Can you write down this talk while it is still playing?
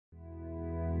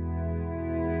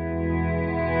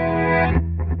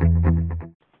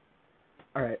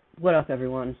What up,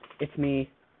 everyone? It's me,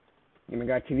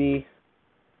 Gamer TV.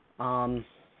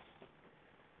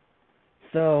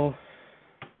 So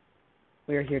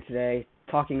we are here today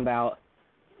talking about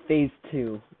Phase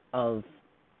 2 of,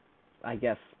 I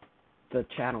guess, the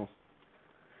channel.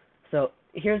 So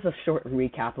here's a short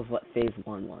recap of what Phase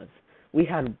 1 was. We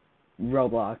had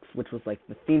Roblox, which was like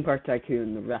the theme park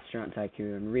tycoon, the restaurant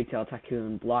tycoon, retail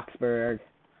tycoon, Bloxburg.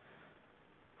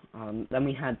 Then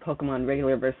we had Pokemon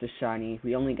Regular versus Shiny.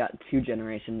 We only got 2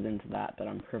 generations into that, but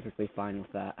I'm perfectly fine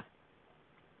with that.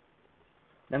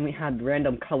 Then we had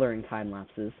random coloring time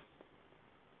lapses,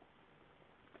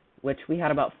 which we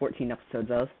had about 14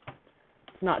 episodes of.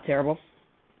 It's not terrible.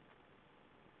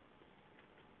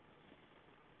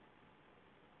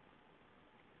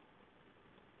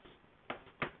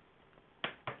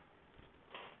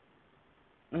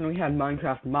 And we had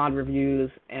Minecraft mod reviews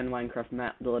and Minecraft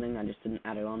map building. I just didn't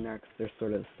add it on there because they're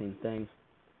sort of the same thing.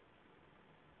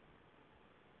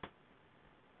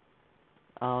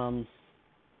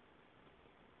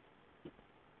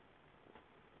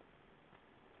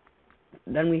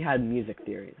 Then we had music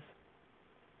theories,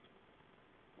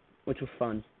 which was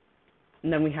fun.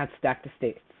 And then we had Stack to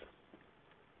States.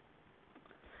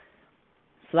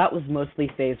 So that was mostly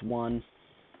Phase 1.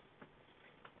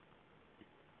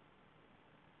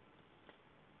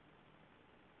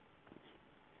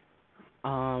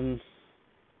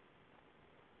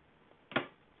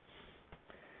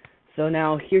 So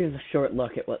now here's a short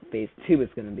look at what Phase 2 is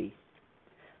going to be.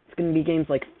 It's going to be games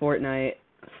like Fortnite,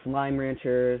 Slime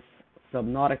Ranchers,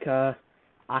 Subnautica,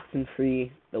 Oxenfree,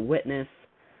 The Witness,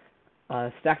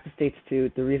 Stack to States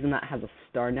 2. The reason that has a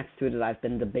star next to it is I've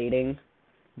been debating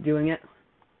doing it.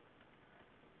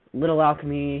 Little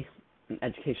Alchemy, and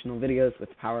educational videos with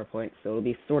PowerPoint, so it'll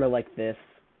be sort of like this.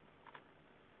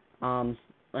 And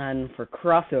for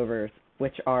crossovers,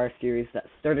 which are series that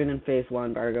started in Phase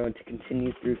 1 but are going to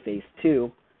continue through Phase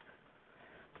 2,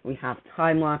 we have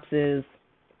time-lapses,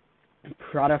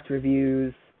 product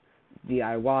reviews,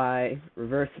 DIY,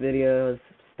 reverse videos,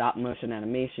 stop-motion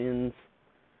animations,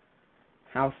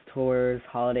 house tours,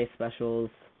 holiday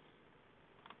specials.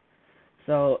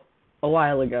 So, a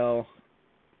while ago,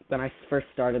 when I first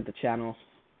started the channel,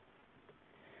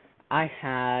 I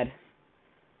had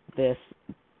this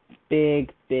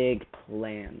big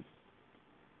plan.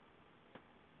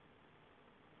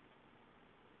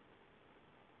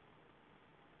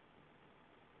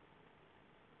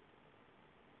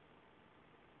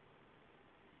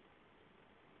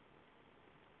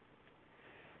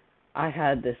 I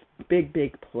had this big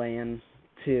plan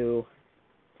to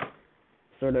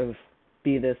sort of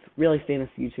be this really famous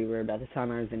YouTuber by the time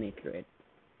I was in 8th grade.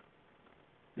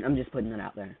 I'm just putting it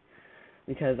out there.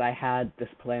 Because I had this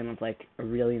plan of like a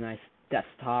really nice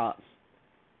desktop,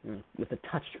 you know, with a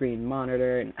touchscreen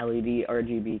monitor, an LED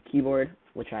RGB keyboard,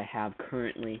 which I have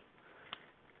currently,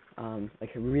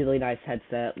 like a really nice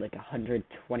headset, like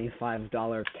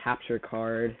 $125 capture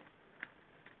card,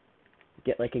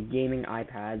 get like a gaming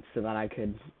iPad so that I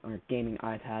could, or gaming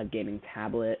iPad, gaming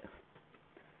tablet,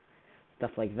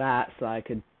 stuff like that, so I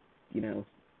could, you know,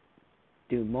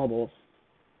 do mobile.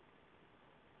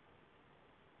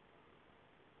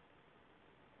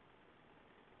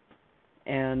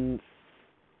 And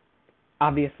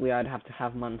obviously I'd have to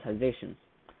have monetization.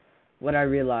 What I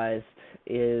realized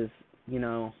is, you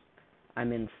know,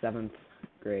 I'm in 7th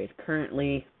grade.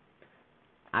 Currently,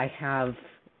 I have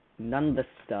none of this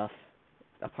stuff,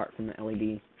 apart from the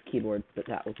LED keyboard, but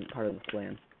that wasn't part of the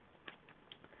plan.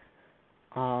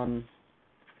 I'm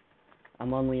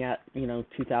only at, you know,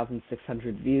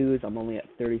 2,600 views. I'm only at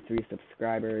 33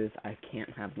 subscribers. I can't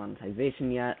have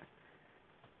monetization yet.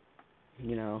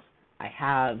 You know, I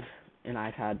have an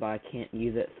iPad, but I can't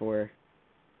use it for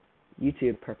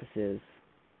YouTube purposes.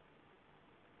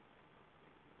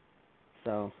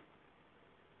 So,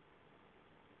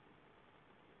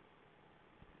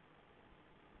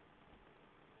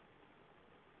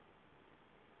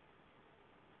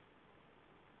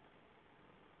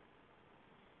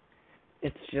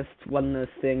 it's just one of those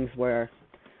things where,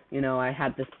 you know, I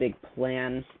had this big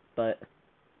plan, but,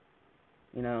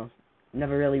 you know,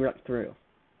 never really went through.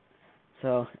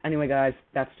 So, anyway guys,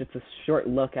 that's just a short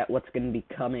look at what's going to be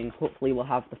coming. Hopefully we'll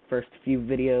have the first few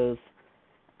videos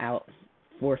out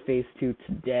for Phase 2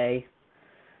 today.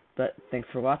 But thanks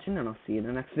for watching, and I'll see you in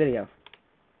the next video.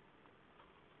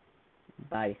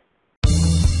 Bye.